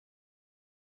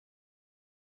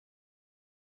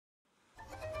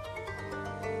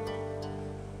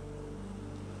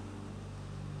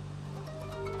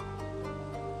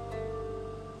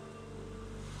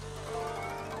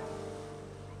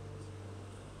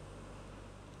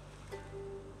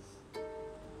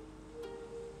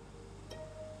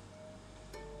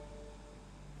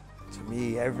To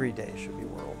me, every day should be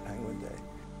World Penguin Day.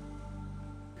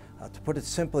 To put it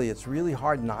simply, it's really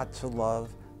hard not to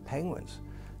love penguins.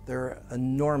 They're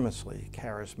enormously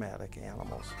charismatic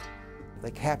animals.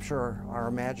 They capture our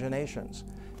imaginations.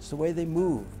 It's the way they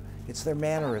move. It's their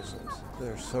mannerisms,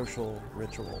 their social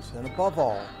rituals. And above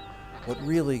all, what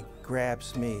really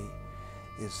grabs me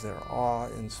is their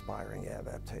awe-inspiring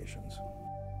adaptations.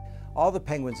 All the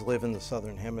penguins live in the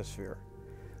southern hemisphere,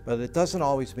 but it doesn't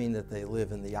always mean that they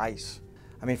live in the ice.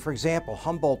 I mean, for example,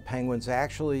 HumBoldt penguins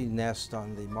actually nest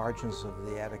on the margins of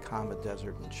the Atacama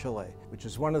Desert in Chile, which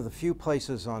is one of the few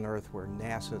places on Earth where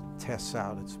NASA tests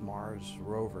out its Mars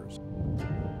rovers.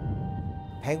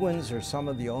 Penguins are some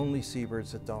of the only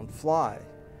seabirds that don't fly,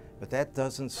 but that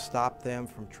doesn't stop them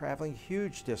from traveling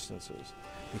huge distances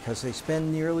because they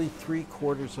spend nearly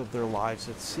 3/4 of their lives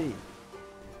at sea.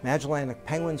 Magellanic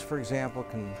penguins, for example,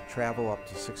 can travel up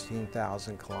to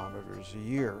 16,000 kilometers a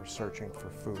year searching for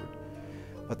food.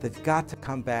 But they've got to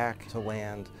come back to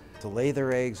land to lay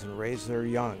their eggs and raise their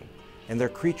young, and they're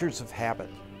creatures of habit.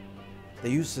 They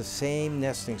use the same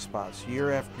nesting spots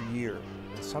year after year,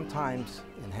 and sometimes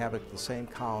inhabit the same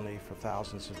colony for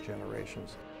thousands of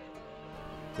generations.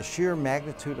 The sheer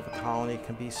magnitude of a colony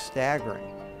can be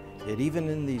staggering, yet even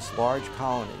in these large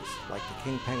colonies, like the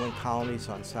king penguin colonies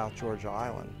on South Georgia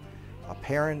Island, a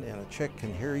parent and a chick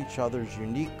can hear each other's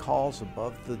unique calls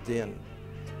above the din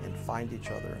and find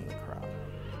each other in the crowd.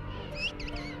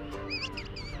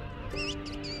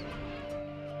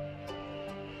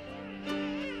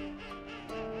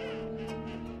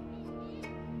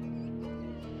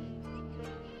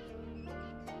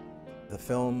 The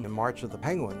film In March of the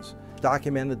Penguins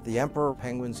documented the emperor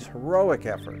penguin's heroic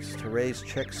efforts to raise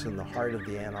chicks in the heart of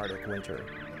the Antarctic winter.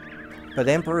 But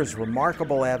emperor's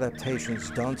remarkable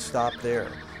adaptations don't stop there.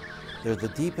 They're the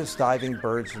deepest diving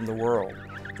birds in the world.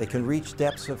 They can reach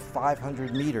depths of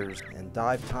 500 meters and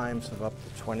dive times of up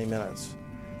to 20 minutes.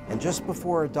 And just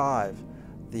before a dive,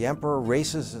 the emperor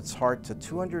races its heart to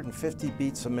 250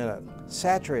 beats a minute,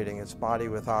 saturating its body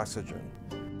with oxygen.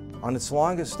 On its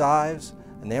longest dives,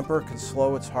 an emperor can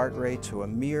slow its heart rate to a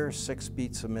mere 6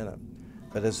 beats a minute.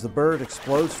 But as the bird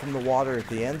explodes from the water at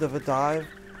the end of a dive,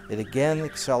 it again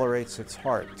accelerates its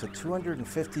heart to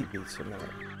 250 beats a minute.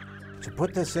 To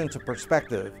put this into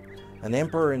perspective, an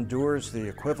emperor endures the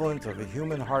equivalent of a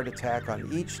human heart attack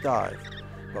on each dive,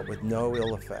 but with no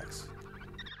ill effects.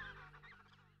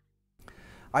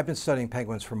 I've been studying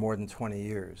penguins for more than 20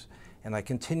 years, and I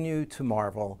continue to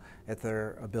marvel at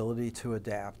their ability to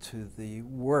adapt to the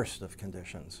worst of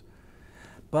conditions.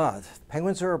 But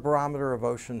penguins are a barometer of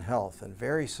ocean health and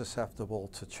very susceptible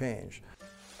to change.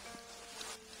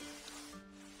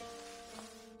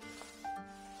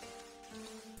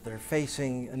 They're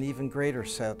facing an even greater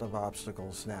set of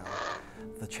obstacles now.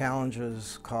 The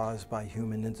challenges caused by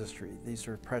human industry. These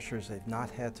are pressures they've not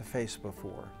had to face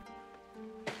before.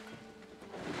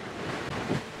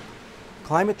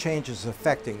 Climate change is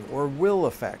affecting, or will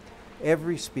affect,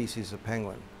 every species of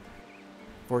penguin.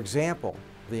 For example,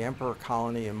 the emperor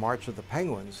colony in March of the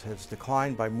Penguins has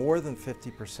declined by more than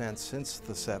 50% since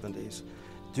the 70s,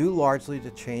 due largely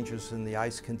to changes in the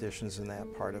ice conditions in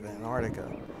that part of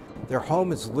Antarctica. Their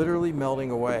home is literally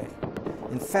melting away.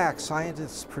 In fact,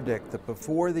 scientists predict that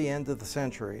before the end of the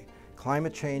century,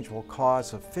 climate change will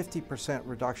cause a 50%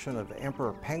 reduction of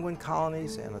emperor penguin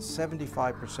colonies and a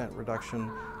 75%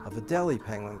 reduction of Adelie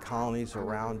penguin colonies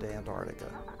around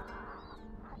Antarctica.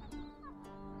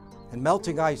 And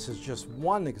melting ice is just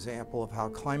one example of how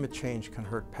climate change can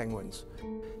hurt penguins.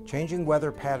 Changing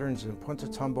weather patterns in Punta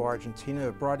Tumbo, Argentina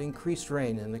have brought increased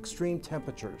rain and extreme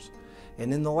temperatures.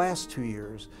 And in the last 2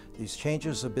 years, these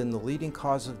changes have been the leading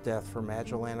cause of death for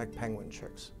Magellanic penguin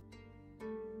chicks.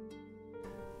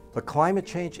 But climate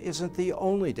change isn't the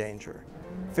only danger.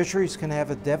 Fisheries can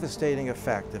have a devastating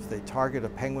effect if they target a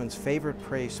penguin's favorite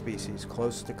prey species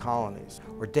close to colonies,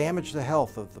 or damage the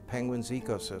health of the penguin's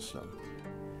ecosystem.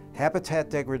 Habitat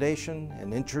degradation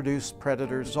and introduced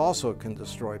predators also can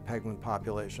destroy penguin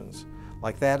populations,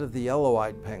 like that of the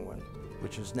yellow-eyed penguin,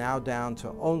 which is now down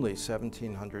to only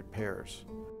 1,700 pairs.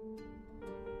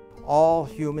 All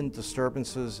human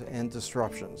disturbances and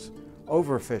disruptions,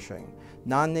 overfishing,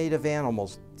 non-native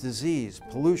animals, disease,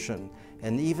 pollution,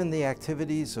 and even the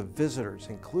activities of visitors,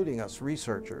 including us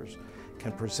researchers,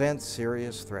 can present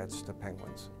serious threats to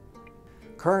penguins.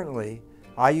 Currently,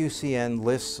 IUCN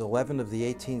lists 11 of the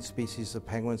 18 species of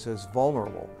penguins as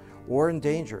vulnerable or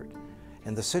endangered,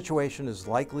 and the situation is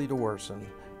likely to worsen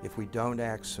if we don't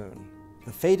act soon.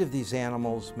 The fate of these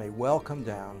animals may well come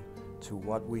down to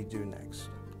what we do next.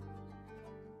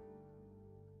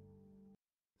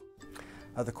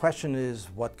 The question is,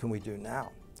 what can we do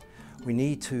now? We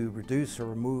need to reduce or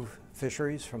remove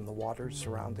fisheries from the waters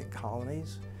surrounding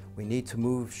colonies. We need to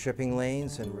move shipping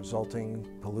lanes and resulting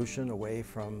pollution away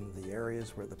from the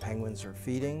areas where the penguins are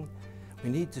feeding. We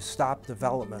need to stop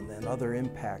development and other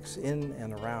impacts in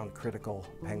and around critical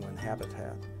penguin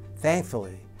habitat.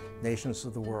 Thankfully, nations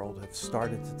of the world have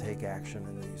started to take action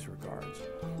in these regards.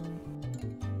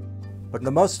 But the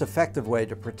most effective way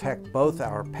to protect both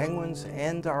our penguins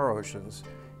and our oceans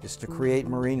is to create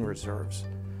marine reserves.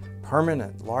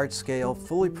 Permanent, large-scale,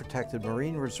 fully protected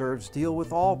marine reserves deal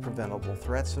with all preventable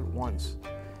threats at once.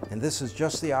 And this is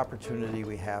just the opportunity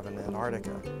we have in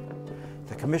Antarctica.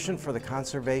 The Commission for the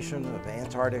Conservation of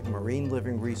Antarctic Marine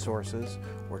Living Resources,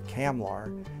 or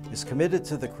CAMLAR, is committed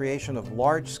to the creation of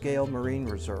large-scale marine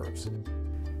reserves.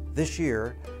 This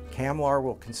year, CAMLAR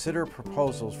will consider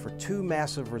proposals for 2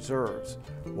 massive reserves,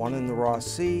 one in the Ross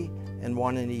Sea and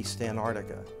one in East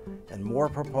Antarctica, and more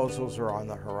proposals are on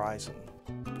the horizon.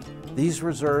 These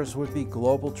reserves would be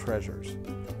global treasures,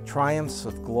 triumphs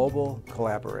of global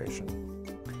collaboration.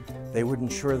 They would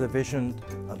ensure the vision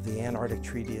of the Antarctic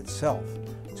Treaty itself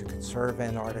to conserve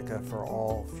Antarctica for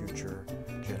all future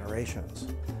generations.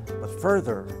 But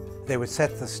further, they would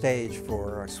set the stage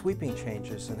for sweeping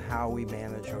changes in how we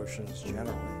manage oceans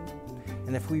generally.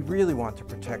 And if we really want to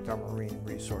protect our marine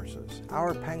resources,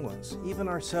 our penguins, even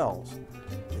ourselves,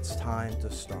 it's time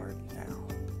to start now.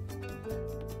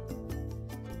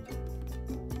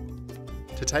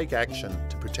 To take action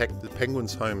to protect the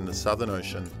penguins' home in the Southern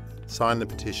Ocean, sign the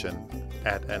petition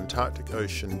at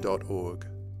antarcticocean.org.